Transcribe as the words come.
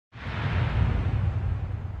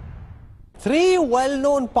Three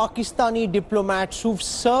well-known Pakistani diplomats who've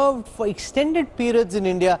served for extended periods in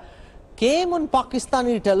India came on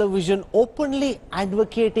Pakistani television openly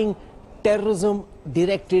advocating terrorism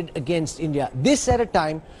directed against India. This at a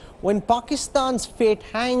time when Pakistan's fate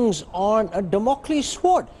hangs on a Damocles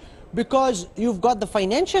sword, because you've got the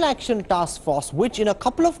Financial Action Task Force, which in a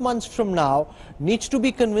couple of months from now needs to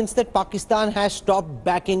be convinced that Pakistan has stopped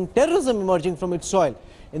backing terrorism emerging from its soil.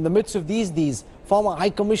 In the midst of these former high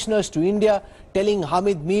commissioners to India telling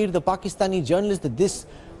Hamid Mir, the Pakistani journalist, that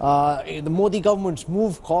the Modi government's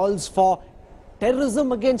move calls for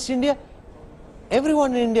terrorism against India.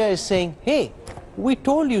 Everyone in India is saying, hey, we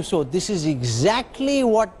told you so. This is exactly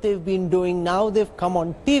what they've been doing. Now they've come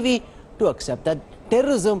on TV to accept that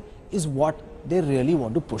terrorism is what they really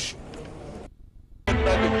want to push.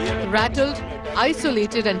 Rattled,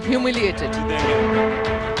 isolated and humiliated.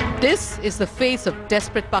 This is the face of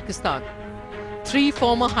desperate Pakistan. Three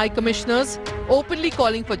former high commissioners openly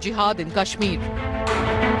calling for jihad in Kashmir.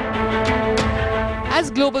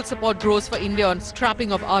 As global support grows for India on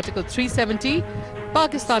scrapping of Article 370,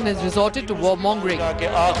 Pakistan has resorted to warmongering.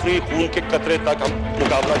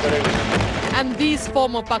 And these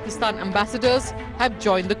former Pakistan ambassadors have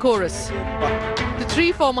joined the chorus. The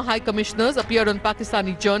three former high commissioners appeared on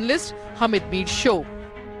Pakistani journalist Hamid Mir's show.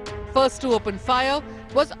 First to open fire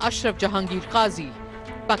was Ashraf Jehangir Qazi,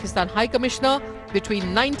 Pakistan High Commissioner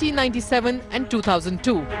between 1997 and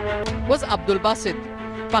 2002, was Abdul Basit,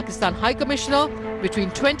 Pakistan High Commissioner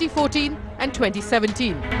between 2014 and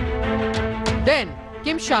 2017. Then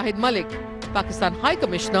came Shahid Malik, Pakistan High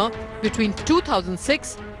Commissioner between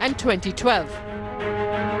 2006 and 2012.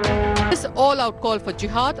 This all-out call for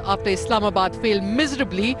jihad after Islamabad failed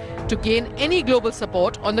miserably to gain any global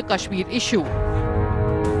support on the Kashmir issue.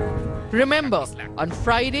 Remember, on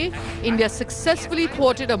Friday, India successfully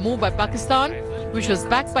thwarted a move by Pakistan, which was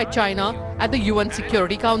backed by China at the UN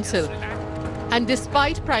Security Council. And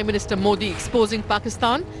despite Prime Minister Modi exposing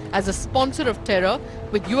Pakistan as a sponsor of terror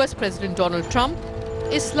with US President Donald Trump,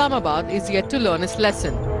 Islamabad is yet to learn its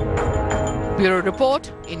lesson. Bureau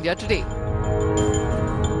Report, India Today.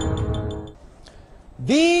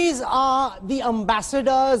 These are the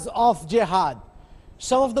ambassadors of jihad.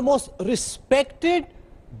 Some of the most respected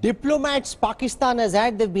diplomats Pakistan has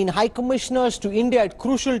had. They've been high commissioners to India at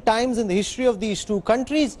crucial times in the history of these two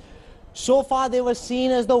countries. So far they were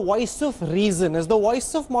seen as the voice of reason, as the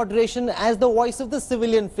voice of moderation, as the voice of the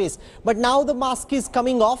civilian face. But now the mask is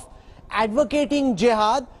coming off, advocating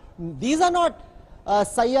jihad. These are not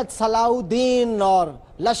Sayyid Salahuddin or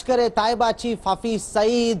Lashkar-e-Taiba chief Hafiz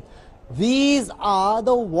Saeed. These are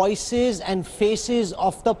the voices and faces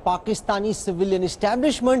of the Pakistani civilian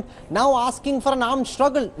establishment, now asking for an armed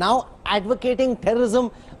struggle, now advocating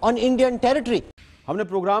terrorism on Indian territory. हमने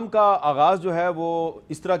programme का आगाज़ जो है वो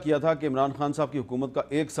इस तरह किया था कि इमरान खान साहब की हुकूमत का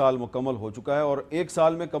 1 साल मुकम्मल हो चुका है और 1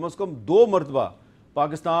 साल में कम से कम 2 मरतबा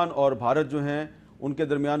पाकिस्तान और भारत जो हैं उनके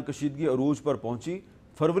दरमियान कशीदगी अरूज पर पहुंची।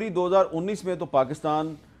 फरवरी 2019 में तो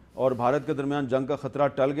पाकिस्तान और भारत के दरमियान जंग का ख़तरा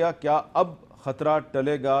टल गया। क्या अब ख़तरा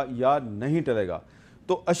टलेगा या नहीं टलेगा?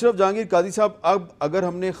 तो अशरफ जहांगीर काजी साहब, अब अगर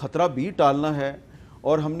हमने ख़तरा भी टालना है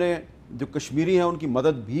और हमने जो कश्मीरी हैं उनकी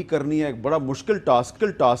मदद भी करनी है, एक बड़ा मुश्किल टास्क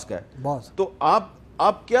है, तो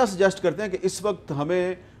आप क्या सजेस्ट करते हैं कि इस वक्त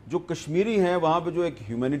हमें जो कश्मीरी हैं वहाँ पे जो एक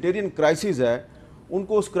ह्यूमैनिटेरियन क्राइसिस है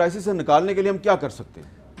उनको उस क्राइसिस से निकालने के लिए हम क्या कर सकते हैं?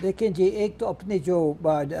 देखें जी, एक तो अपने जो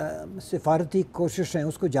सिफारती कोशिश हैं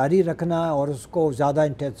उसको जारी रखना और उसको ज़्यादा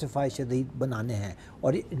इंटेंसिफाई शदीद बनाने हैं,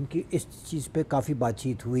 और इनकी इस चीज़ पे काफ़ी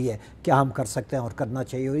बातचीत हुई है क्या हम कर सकते हैं और करना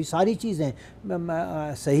चाहिए, और ये सारी चीज़ें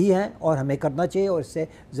सही हैं और हमें करना चाहिए और इससे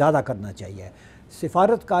ज़्यादा करना चाहिए।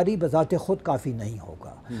 सिफारतकारी बज़ाते ख़ुद काफ़ी नहीं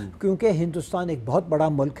होगा, क्योंकि हिंदुस्तान एक बहुत बड़ा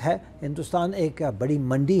मुल्क है, हिंदुस्तान एक बड़ी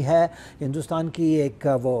मंडी है, हिंदुस्तान की एक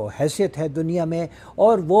वो हैसियत है दुनिया में,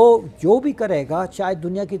 और वो जो भी करेगा चाहे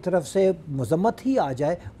दुनिया की तरफ से मज़म्मत ही आ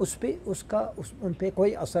जाए उस पर उन पर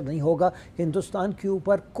कोई असर नहीं होगा। हिंदुस्तान के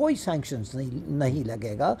ऊपर कोई सैंक्शंस नहीं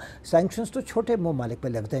लगेगा। सैंक्शंस तो छोटे ममालिक पे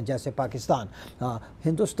लगते हैं जैसे पाकिस्तान,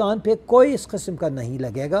 हिंदुस्तान पे कोई इस किस्म का नहीं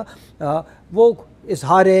लगेगा। वो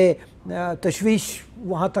इजहारे तशवीश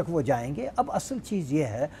वहाँ तक वो जाएंगे। अब असल चीज़ ये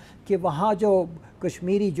है कि वहाँ जो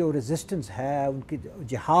कश्मीरी जो रेजिस्टेंस है, उनकी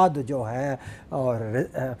जिहाद जो है और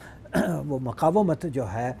वो मुकावमत जो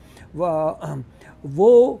है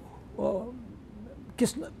वो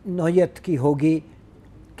किस नौयत की होगी,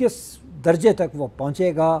 किस दर्जे तक वो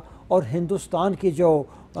पहुँचेगा, और हिंदुस्तान की जो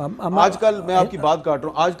آج کل میں آپ کی بات کاٹ رہا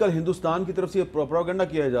ہوں، آج کل ہندوستان کی طرف سے یہ پروپیگنڈا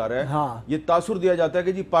کیا جا رہا ہے، ہاں، یہ تاثر دیا جاتا ہے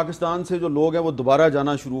کہ جی پاکستان سے جو لوگ ہیں وہ دوبارہ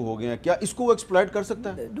جانا شروع ہو گئے ہیں، کیا اس کو وہ ایکسپلائٹ کر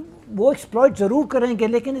سکتا ہے؟ وہ ایکسپلائٹ ضرور کریں گے،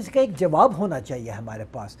 لیکن اس کا ایک جواب ہونا چاہیے ہمارے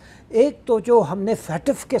پاس۔ ایک تو جو ہم نے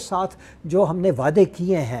فیٹف کے ساتھ جو ہم نے وعدے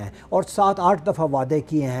کیے ہیں اور 7-8 دفعہ وعدے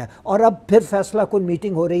کیے ہیں، اور اب پھر فیصلہ کن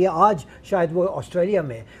میٹنگ ہو رہی ہے آج شاید وہ آسٹریلیا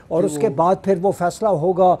میں، اور اس کے بعد پھر وہ فیصلہ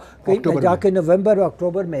ہوگا جا کے نومبر اور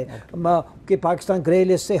اکتوبر میں کہ پاکستان گرے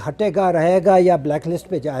لسٹ سے ہٹے گا، رہے گا یا بلیک لسٹ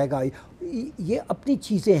پہ جائے گا۔ یہ اپنی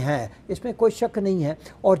چیزیں ہیں، اس میں کوئی شک نہیں ہے،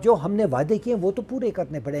 اور جو ہم نے وعدے کیے ہیں وہ تو پورے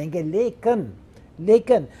کرنے پڑیں گے،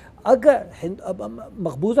 لیکن اگر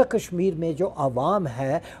مقبوضہ کشمیر میں جو عوام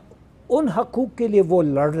ہے ان حقوق کے لیے وہ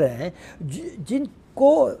لڑ رہے ہیں جن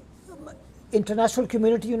کو انٹرنیشنل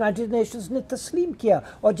کمیونٹی یونائٹڈ نیشنز نے تسلیم کیا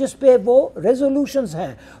اور جس پہ وہ ریزولوشنز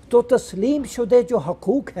ہیں، تو تسلیم شدہ جو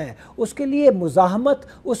حقوق ہیں اس کے لیے مزاحمت،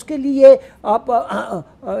 اس کے لیے آپ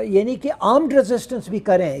یعنی کہ آرمڈ ریزسٹنس بھی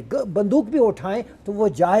کریں، بندوق بھی اٹھائیں تو وہ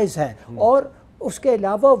جائز ہے، اور اس کے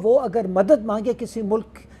علاوہ وہ اگر مدد مانگے کسی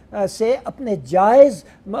ملک سے اپنے جائز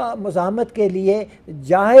مزاحمت کے لیے،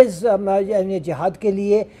 جائز یعنی جہاد کے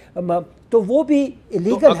لیے، تو وہ بھی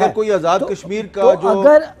الیگل ہے۔ اگر کوئی آزاد کشمیر کا جو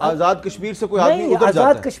آزاد کشمیر سے کوئی آدمی ادھر جاتا ہے،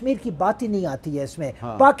 آزاد کشمیر کی بات ہی نہیں آتی ہے اس میں،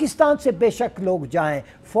 پاکستان سے بے شک لوگ جائیں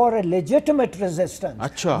فار اے لیجٹمیٹ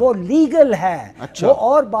ریزسٹنس، وہ لیگل ہے۔ وہ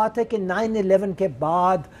اور بات ہے کہ 9/11 کے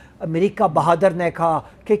بعد امریکہ بہادر نے کہا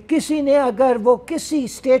کہ کسی نے اگر وہ کسی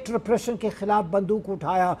اسٹیٹ ریپریشن کے خلاف بندوق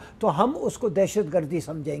اٹھایا تو ہم اس کو دہشت گردی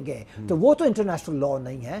سمجھیں گے، تو وہ تو انٹرنیشنل لا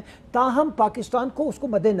نہیں ہے۔ تاہم پاکستان کو اس کو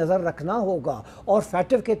مد نظر رکھنا ہوگا اور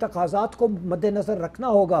فیٹو کے تقاضات کو مد نظر رکھنا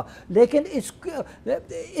ہوگا، لیکن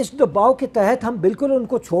اس دباؤ کے تحت ہم بالکل ان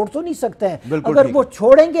کو چھوڑ تو نہیں سکتے ہیں۔ اگر وہ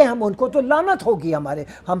چھوڑیں گے ہم ان کو تو لعنت ہوگی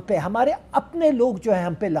ہم پہ، ہمارے اپنے لوگ جو ہیں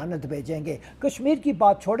ہم پہ لعنت بھیجیں گے۔ کشمیر کی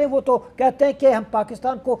بات چھوڑیں، وہ تو کہتے ہیں کہ ہم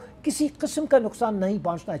پاکستان کو کسی قسم کا نقصان نہیں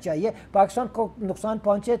پہنچنا چاہیے، پاکستان کو نقصان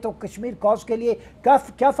پہنچے تو کشمیر کاز کے لیے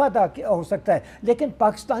کیا فائدہ ہو سکتا ہے، لیکن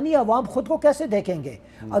پاکستانی عوام خود کو کیسے دیکھیں گے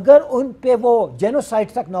اگر ان پہ وہ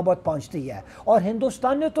جینوسائیڈ تک نوبت پہنچتی ہے؟ اور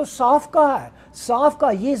ہندوستان نے تو صاف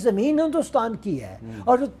کہا یہ زمین ہندوستان کی ہے،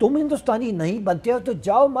 اور تم ہندوستانی نہیں بنتے ہو تو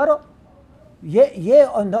جاؤ مرو، یہ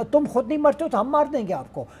تم خود نہیں مرتے ہو تو ہم مار دیں گے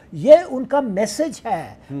آپ کو۔ یہ ان کا میسج ہے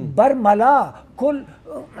برملا کل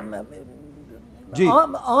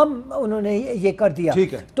عام انہوں نے یہ کر دیا۔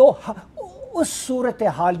 تو اس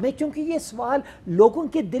صورتحال میں، کیونکہ یہ سوال لوگوں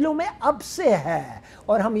کے دلوں میں اب سے ہے،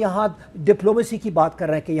 اور ہم یہاں ڈپلومیسی کی بات کر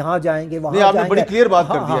رہے ہیں کہ یہاں جائیں گے وہاں جائیں گے، بڑی کلیئر بات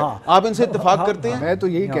کر دی ہے، آپ ان سے اتفاق کرتے ہیں؟ میں تو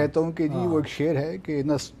یہی کہتا ہوں کہ جی وہ ایک شعر ہے کہ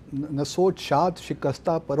نہ سوچ شاد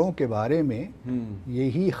شکستہ پروں کے بارے میں،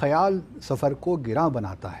 یہی خیال سفر کو گراں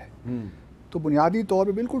بناتا ہے۔ تو بنیادی طور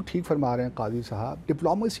پہ بالکل ٹھیک فرما رہے ہیں قاضی صاحب،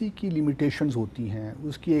 ڈپلومیسی کی لیمیٹیشنز ہوتی ہیں،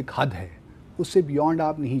 اس کی ایک حد ہے، اس سے بیونڈ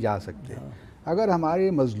آپ نہیں جا سکتے۔ اگر ہمارے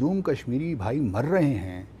مظلوم کشمیری بھائی مر رہے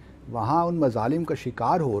ہیں، وہاں ان مظالم کا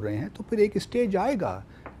شکار ہو رہے ہیں، تو پھر ایک اسٹیج آئے گا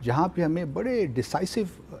جہاں پہ ہمیں بڑے ڈیسائسو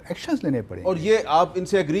ایکشنز لینے پڑیں گے۔ اور یہ آپ ان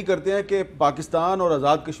سے ایگری کرتے ہیں کہ پاکستان اور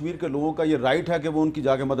آزاد کشمیر کے لوگوں کا یہ رائٹ ہے کہ وہ ان کی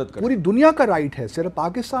جا کے مدد کریں؟ پوری دنیا کا رائٹ ہے، صرف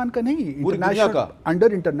پاکستان کا نہیں، پوری دنیا کا۔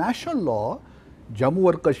 انڈر انٹرنیشنل لا جموں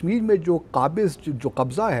اور کشمیر میں جو قابض جو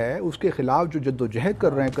قبضہ ہے اس کے خلاف جو جدوجہد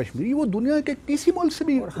کر رہے ہیں کشمیری، وہ دنیا کے کسی ملک سے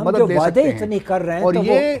بھی مدد لے سکتے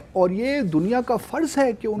ہیں، اور یہ دنیا کا فرض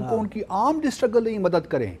ہے کہ ان کو ان کی آرمڈ اسٹرگل میں مدد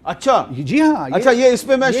کریں۔ اچھا جی ہاں، اچھا، یہ اس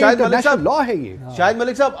پہ میں شاہد ملک صاحب لا ہے، یہ شاہد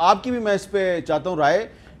ملک صاحب آپ کی بھی میں اس پہ چاہتا ہوں رائے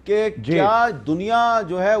کہ کیا دنیا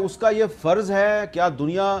جو ہے اس کا یہ فرض ہے، کیا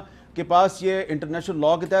دنیا کے پاس یہ انٹرنیشنل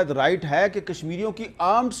لا کے تحت رائٹ ہے کہ کشمیریوں کی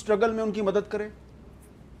آرمڈ اسٹرگل میں ان کی مدد کرے؟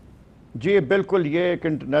 جی بالکل، یہ ایک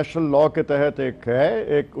انٹرنیشنل لا کے تحت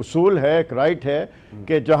ایک اصول ہے، ایک رائٹ ہے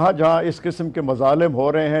کہ جہاں جہاں اس قسم کے مظالم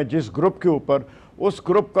ہو رہے ہیں جس گروپ کے اوپر، اس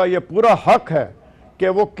گروپ کا یہ پورا حق ہے کہ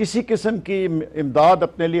وہ کسی قسم کی امداد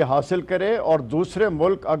اپنے لیے حاصل کرے، اور دوسرے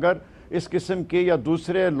ملک اگر اس قسم کی یا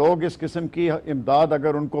دوسرے لوگ اس قسم کی امداد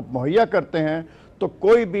اگر ان کو مہیا کرتے ہیں تو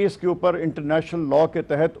کوئی بھی اس کے اوپر انٹرنیشنل لا کے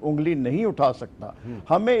تحت انگلی نہیں اٹھا سکتا۔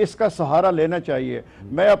 ہمیں اس کا سہارا لینا چاہیے۔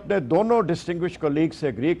 میں اپنے دونوں ڈسٹنگوش کولیگ سے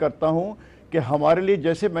ایگری کرتا ہوں کہ ہمارے لیے،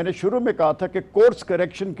 جیسے میں نے شروع میں کہا تھا کہ کورس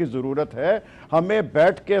کریکشن کی ضرورت ہے، ہمیں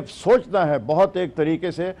بیٹھ کے سوچنا ہے بہت ایک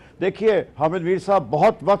طریقے سے۔ دیکھیے حامد میر صاحب،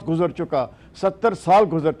 بہت وقت گزر چکا، 70 سال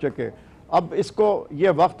گزر چکے، اب اس کو یہ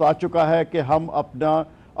وقت آ چکا ہے کہ ہم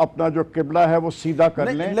اپنا جو قبلہ ہے وہ سیدھا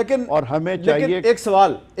کر لیں، اور ہمیں چاہیے۔ ایک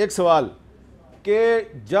سوال کہ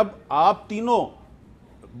جب آپ تینوں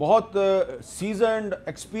بہت سیزنڈ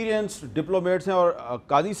ایکسپیرینس ڈپلومیٹس ہیں، اور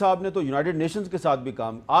قاضی صاحب نے تو یونائٹڈ نیشنز کے ساتھ بھی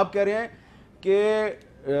کام، آپ کہہ رہے ہیں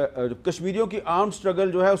کہ کشمیریوں کی آرمڈ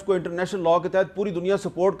اسٹرگل جو ہے اس کو انٹرنیشنل لا کے تحت پوری دنیا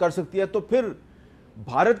سپورٹ کر سکتی ہے، تو پھر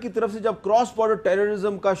بھارت کی طرف سے جب کراس بارڈر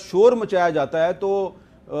ٹیررزم کا شور مچایا جاتا ہے تو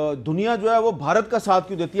دنیا جو ہے وہ بھارت کا ساتھ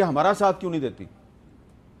کیوں دیتی ہے, ہمارا ساتھ کیوں نہیں دیتی؟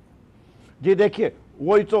 جی دیکھیے,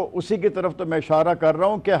 وہی تو اسی کی طرف تو میں اشارہ کر رہا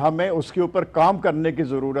ہوں کہ ہمیں اس کے اوپر کام کرنے کی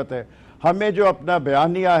ضرورت ہے. ہمیں جو اپنا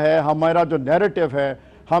بیانیہ ہے, ہمارا جو نیریٹو ہے,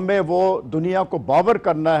 ہمیں وہ دنیا کو باور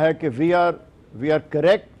کرنا ہے کہ وی آر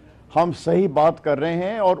کریکٹ, ہم صحیح بات کر رہے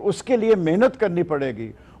ہیں, اور اس کے لیے محنت کرنی پڑے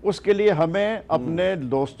گی. اس کے لیے ہمیں اپنے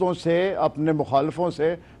دوستوں سے, اپنے مخالفوں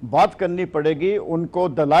سے بات کرنی پڑے گی, ان کو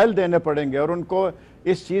دلائل دینے پڑیں گے اور ان کو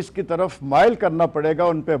اس چیز کی طرف مائل کرنا پڑے گا,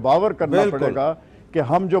 ان پہ باور کرنا پڑے گا کہ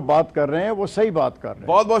ہم جو بات کر رہے ہیں وہ صحیح بات کر رہے ہیں.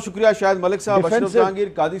 بہت بہت شکریہ شاہد ملک صاحب, اشرف جہانگیر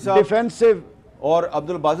قاضی صاحب ڈیفینسو اور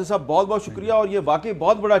عبدل باسط صاحب, بہت بہت شکریہ. اور یہ واقعی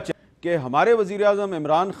بہت بڑا کہ ہمارے وزیراعظم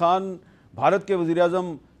عمران خان بھارت کے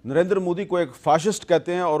وزیراعظم نریندر مودی کو ایک فاشسٹ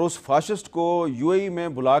کہتے ہیں, اور اس فاشسٹ کو یو اے ای میں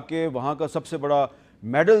بلا کے وہاں کا سب سے بڑا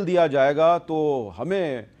میڈل دیا جائے گا. تو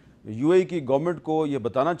ہمیں یو اے ای کی گورنمنٹ کو یہ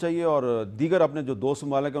بتانا چاہیے اور دیگر اپنے جو دوست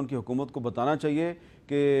ممالک ہیں ان کی حکومت کو بتانا چاہیے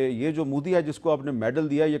کہ یہ جو مودی ہے جس کو آپ نے میڈل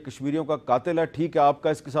دیا یہ کشمیریوں کا قاتل ہے. ٹھیک ہے, آپ کا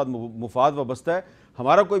اس کے ساتھ مفاد وابستہ ہے,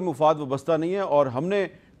 ہمارا کوئی مفاد وابستہ نہیں ہے, اور ہم نے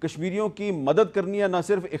کشمیریوں کی مدد کرنی ہے, نہ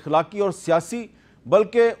صرف اخلاقی اور سیاسی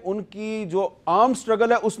بلکہ ان کی جو عام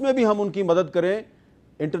سٹرگل ہے اس میں بھی ہم ان کی مدد کریں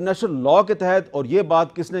انٹرنیشنل لاء کے تحت. اور یہ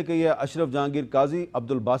بات کس نے کہی ہے؟ اشرف جہانگیر قاضی,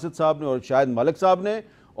 عبدل باسط صاحب نے اور شاہد ملک صاحب نے,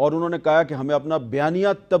 اور انہوں نے کہا کہ ہمیں اپنا بیانیہ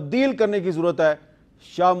تبدیل کرنے کی ضرورت ہے.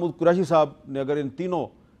 شاہ محمود قریشی صاحب نے اگر ان تینوں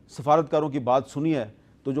سفارتکاروں کی بات سنی ہے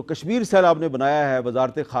تو جو کشمیر سیل آپ نے بنایا ہے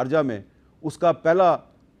وزارت خارجہ میں, اس کا پہلا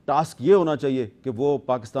ٹاسک یہ ہونا چاہیے کہ وہ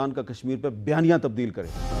پاکستان کا کشمیر پہ بیانیہ تبدیل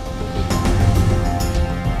کرے.